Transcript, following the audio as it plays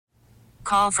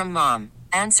call from mom.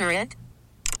 Answer it.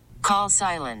 Call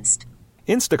silenced.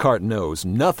 Instacart knows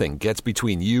nothing gets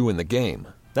between you and the game.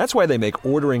 That's why they make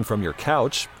ordering from your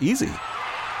couch easy.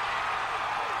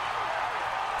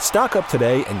 Stock up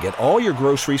today and get all your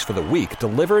groceries for the week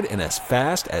delivered in as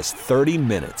fast as 30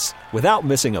 minutes without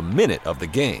missing a minute of the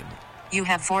game. You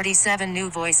have 47 new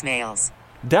voicemails.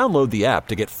 Download the app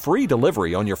to get free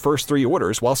delivery on your first 3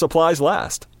 orders while supplies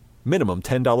last. Minimum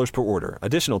 $10 per order.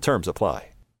 Additional terms apply.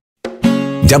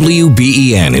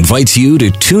 WBEN invites you to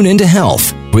tune into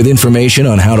health with information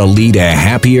on how to lead a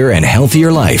happier and healthier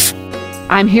life.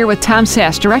 I'm here with Tom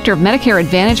Sass, Director of Medicare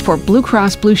Advantage for Blue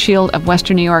Cross Blue Shield of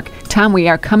Western New York. Tom, we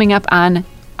are coming up on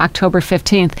October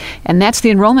 15th, and that's the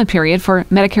enrollment period for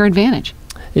Medicare Advantage.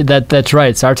 That's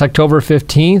right. It starts October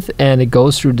 15th, and it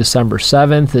goes through December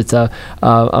 7th. It's a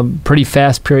pretty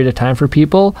fast period of time for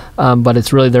people, but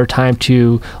it's really their time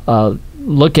to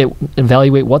look at,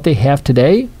 evaluate what they have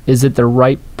today. Is it the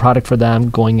right product for them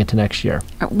going into next year?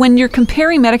 When you're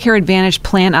comparing Medicare Advantage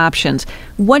plan options,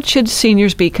 what should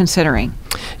seniors be considering?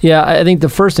 Yeah, I think the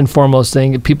first and foremost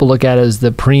thing people look at is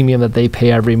the premium that they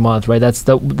pay every month, right? That's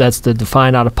the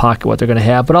defined out of pocket what they're going to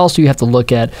have. But also you have to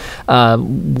look at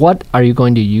what are you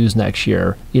going to use next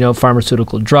year?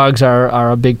 Pharmaceutical drugs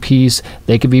are a big piece.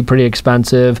 They could be pretty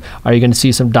expensive. Are you going to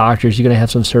see some doctors? You're going to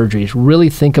have some surgeries. Really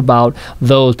think about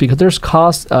those because there's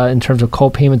costs in terms of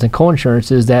co-payments and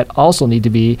co-insurances that also need to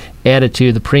be added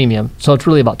to the premium. So it's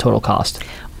really about total cost.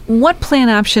 What plan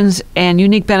options and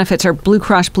unique benefits are Blue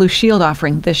Cross Blue Shield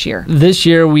offering this year? This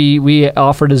year, we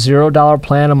offered a $0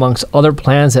 plan amongst other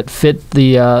plans that fit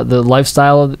the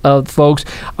lifestyle of folks.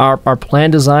 Our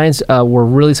plan designs were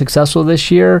really successful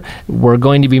this year. We're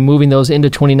going to be moving those into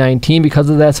 2019 because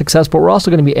of that success, but we're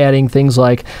also going to be adding things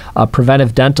like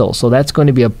preventive dental. So that's going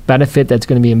to be a benefit that's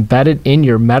going to be embedded in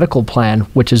your medical plan,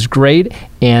 which is great.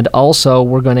 And also,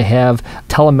 we're going to have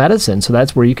telemedicine. So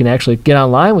that's where you can actually get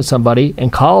online with somebody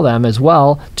and call them as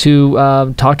well to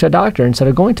talk to a doctor instead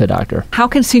of going to a doctor. How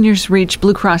can seniors reach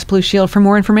Blue Cross Blue Shield for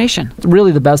more information?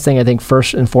 Really, the best thing, I think,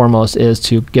 first and foremost, is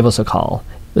to give us a call.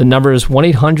 The number is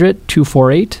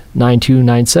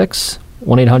 1-800-248-9296,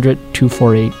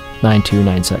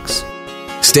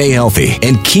 1-800-248-9296. Stay healthy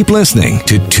and keep listening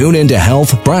to Tune Into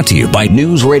Health, brought to you by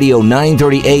News Radio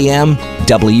 930 AM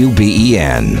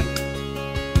WBEN.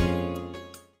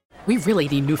 We really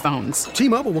need new phones.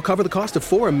 T-Mobile will cover the cost of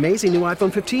 4 amazing new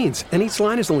iPhone 15s, and each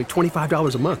line is only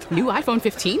 $25 a month. New iPhone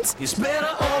 15s? It's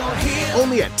better over here.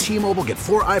 Only at T-Mobile, get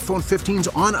 4 iPhone 15s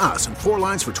on us and 4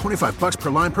 lines for $25 per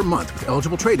line per month with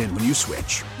eligible trade-in when you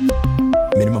switch.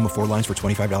 Minimum of 4 lines for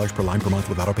 $25 per line per month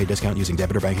with autopay discount using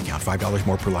debit or bank account. $5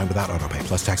 more per line without autopay,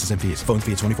 plus taxes and fees. Phone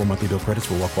fee at 24 monthly bill credits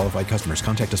for well-qualified customers.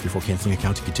 Contact us before canceling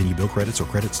account to continue bill credits or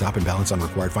credit stop and balance on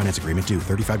required finance agreement due.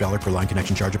 $35 per line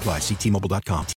connection charge applies. See T-Mobile.com.